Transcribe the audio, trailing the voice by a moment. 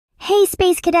Hey,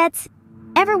 space cadets!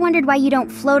 Ever wondered why you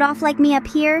don't float off like me up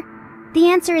here? The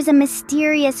answer is a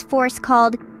mysterious force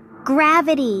called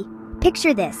gravity.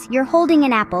 Picture this, you're holding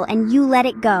an apple and you let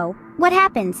it go. What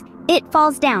happens? It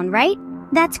falls down, right?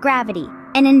 That's gravity,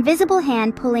 an invisible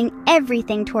hand pulling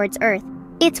everything towards Earth.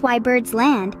 It's why birds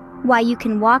land, why you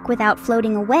can walk without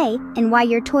floating away, and why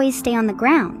your toys stay on the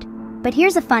ground. But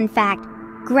here's a fun fact.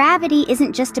 Gravity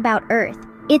isn't just about Earth.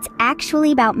 It's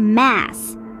actually about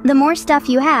mass. The more stuff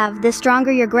you have, the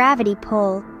stronger your gravity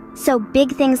pull. So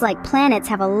big things like planets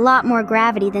have a lot more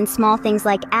gravity than small things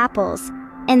like apples.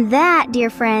 And that,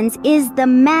 dear friends, is the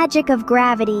magic of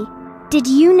gravity. Did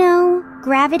you know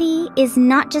gravity is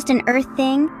not just an Earth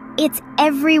thing? It's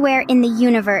everywhere in the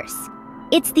universe.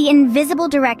 It's the invisible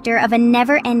director of a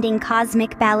never-ending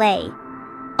cosmic ballet.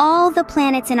 All the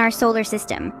planets in our solar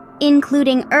system,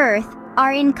 including Earth,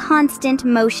 are in constant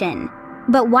motion.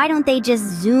 But why don't they just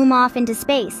zoom off into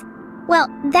space? Well,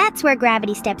 that's where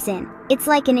gravity steps in. It's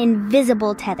like an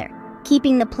invisible tether,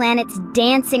 keeping the planets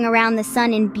dancing around the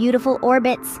sun in beautiful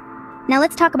orbits. Now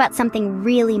let's talk about something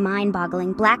really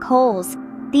mind-boggling, black holes.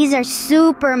 These are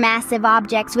supermassive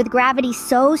objects with gravity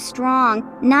so strong,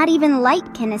 not even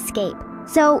light can escape.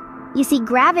 So, you see,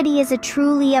 gravity is a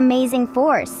truly amazing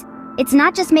force. It's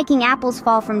not just making apples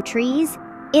fall from trees.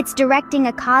 It's directing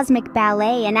a cosmic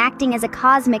ballet and acting as a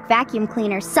cosmic vacuum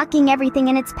cleaner, sucking everything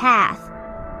in its path.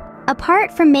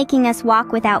 Apart from making us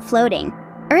walk without floating,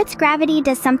 Earth's gravity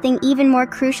does something even more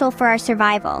crucial for our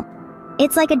survival.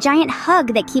 It's like a giant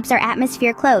hug that keeps our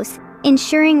atmosphere close,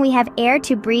 ensuring we have air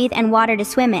to breathe and water to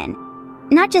swim in.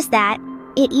 Not just that,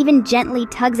 it even gently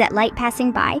tugs at light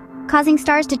passing by, causing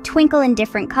stars to twinkle in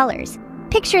different colors.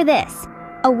 Picture this.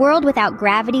 A world without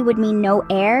gravity would mean no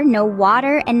air, no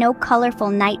water, and no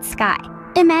colorful night sky.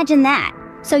 Imagine that.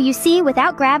 So you see,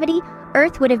 without gravity,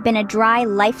 Earth would have been a dry,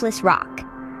 lifeless rock.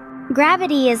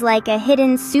 Gravity is like a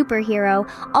hidden superhero,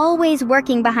 always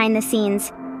working behind the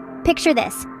scenes. Picture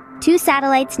this. 2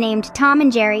 satellites named Tom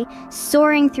and Jerry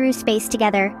soaring through space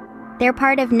together. They're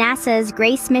part of NASA's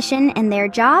GRACE mission, and their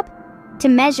job? To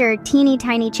measure teeny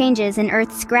tiny changes in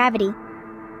Earth's gravity.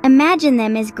 Imagine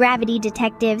them as gravity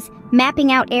detectives,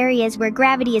 mapping out areas where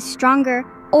gravity is stronger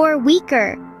or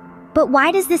weaker. But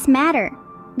why does this matter?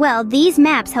 Well, these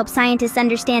maps help scientists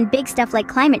understand big stuff like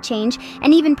climate change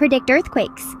and even predict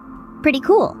earthquakes. Pretty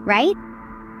cool, right?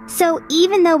 So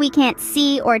even though we can't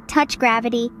see or touch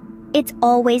gravity, it's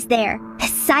always there,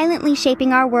 silently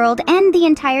shaping our world and the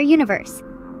entire universe.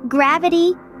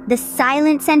 Gravity, the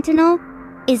silent sentinel,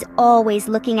 is always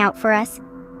looking out for us,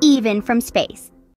 even from space.